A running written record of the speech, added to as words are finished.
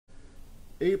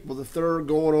April the 3rd,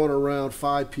 going on around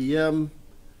 5 p.m.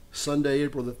 Sunday,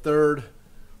 April the 3rd.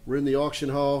 We're in the auction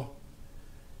hall.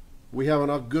 We have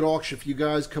a good auction for you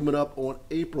guys coming up on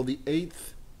April the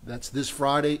 8th. That's this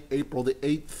Friday, April the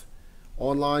 8th.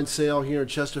 Online sale here in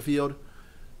Chesterfield.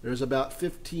 There's about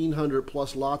 1,500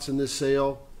 plus lots in this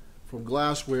sale, from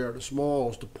glassware to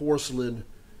smalls to porcelain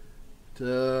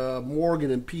to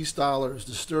Morgan and Peace dollars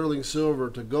to sterling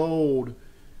silver to gold.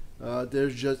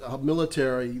 There's just a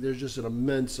military. There's just an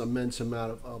immense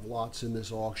amount of lots in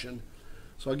this auction.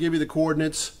 So I'll give you the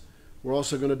coordinates. We're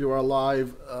also going to do our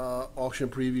live auction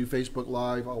preview, Facebook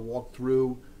Live. I'll walk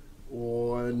through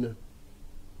on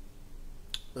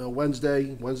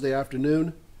Wednesday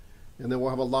afternoon, and then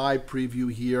we'll have a live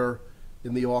preview here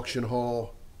in the auction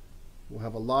hall. We'll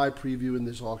have a live preview in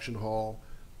this auction hall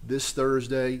this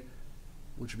Thursday,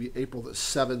 which will be April the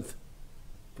 7th,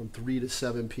 from 3 to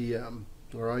 7 p.m.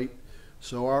 All right.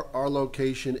 So our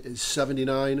location is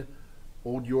 79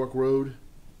 Old York Road,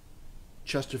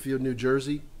 Chesterfield, New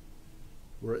Jersey.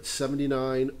 We're at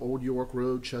 79 Old York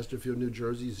Road, Chesterfield, New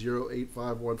Jersey,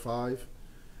 08515.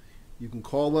 You can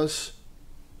call us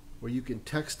or you can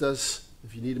text us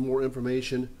if you need more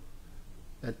information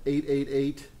at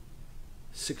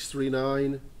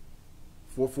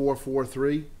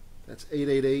 888-639-4443. That's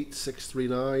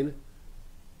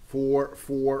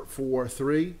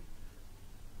 888-639-4443.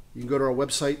 You can go to our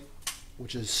website,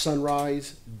 which is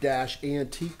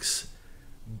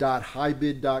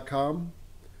sunrise-antiques.hibid.com.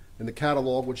 And the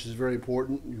catalog, which is very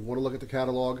important. You want to look at the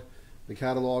catalog. The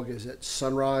catalog is at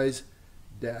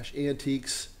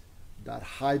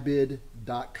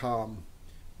sunrise-antiques.hibid.com.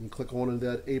 You can click on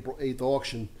that April 8th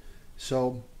auction.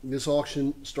 So this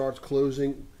auction starts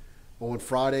closing on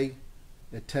Friday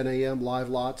at 10 a.m. live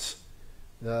lots.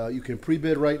 You can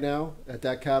pre-bid right now at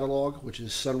that catalog, which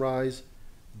is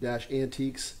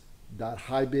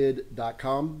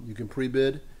sunrise-antiques.hibid.com. You can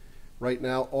pre-bid right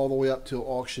now all the way up till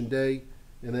auction day,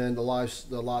 and then the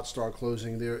lots start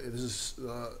closing there. This is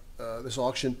this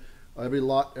auction.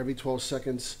 Every 12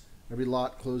 seconds. Every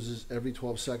lot closes every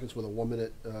 12 seconds with a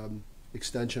 1-minute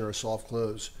extension or a soft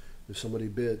close if somebody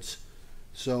bids.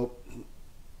 So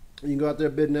you can go out there,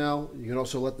 bid now. You can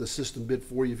also let the system bid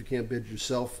for you if you can't bid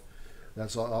yourself.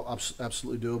 That's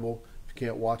absolutely doable. If you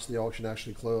can't watch the auction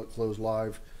actually close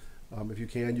live, if you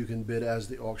can bid as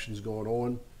the auction's going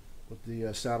on. Put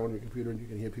the sound on your computer and you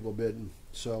can hear people bidding.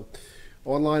 So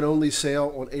online only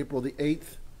sale on April the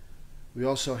 8th. We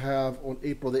also have on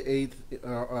April the 8th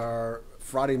our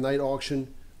Friday night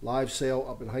auction live sale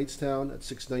up in Hightstown at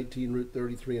 619 Route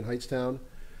 33 in Hightstown.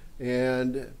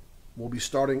 And we'll be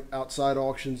starting outside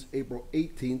auctions April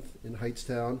 18th in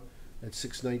Hightstown at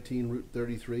 619 Route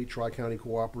 33, Tri-County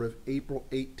Cooperative. April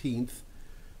 18th,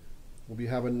 we'll be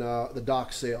having the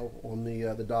dock sale on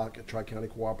the dock at Tri-County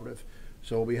Cooperative.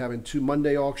 So we'll be having 2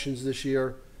 Monday auctions this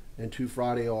year and 2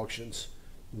 Friday auctions.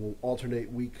 We'll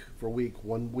alternate week for week.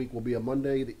 1 week will be a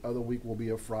Monday, the other week will be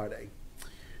a Friday.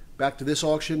 Back to this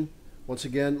auction. Once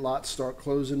again, lots start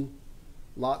closing.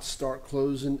 Lots start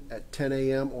closing at 10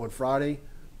 a.m. on Friday.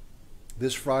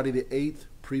 This Friday the 8th,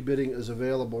 pre-bidding is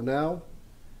available now.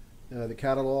 The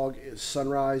catalog is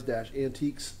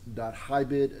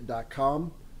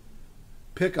sunrise-antiques.hibid.com.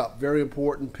 Pickup, very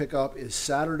important, pickup is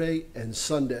Saturday and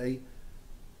Sunday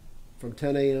from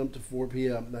 10 a.m. to 4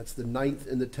 p.m. That's the 9th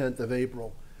and the 10th of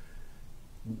April.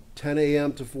 10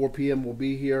 a.m. to 4 p.m. we'll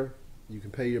be here. You can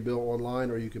pay your bill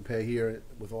online or you can pay here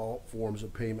with all forms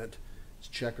of payment. It's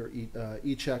check or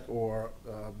e-check or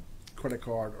credit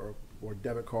card or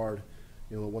debit card,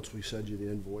 once we send you the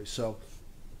invoice. So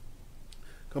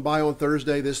come by on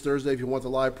Thursday, this Thursday, if you want the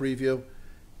live preview.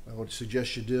 I would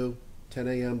suggest you do 10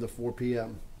 a.m. to 4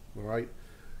 p.m. All right?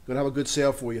 Going to have a good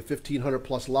sale for you. 1,500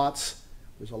 plus lots.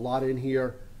 There's a lot in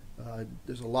here.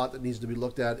 There's a lot that needs to be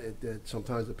looked at.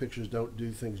 Sometimes the pictures don't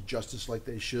do things justice like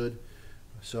they should.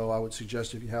 So I would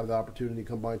suggest if you have the opportunity,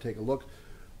 come by and take a look.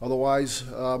 Otherwise,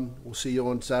 we'll see you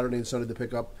on Saturday and Sunday to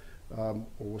pick up, or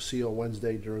we'll see you on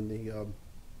Wednesday during the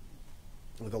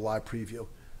live preview,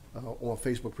 on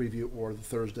Facebook preview, or the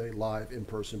Thursday live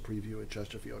in-person preview at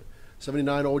Chesterfield.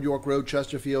 79 Old York Road,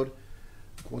 Chesterfield.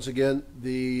 Once again,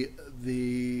 the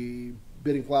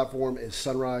bidding platform is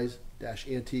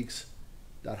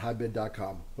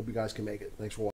sunrise-antiques.hibid.com. Hope you guys can make it. Thanks for watching.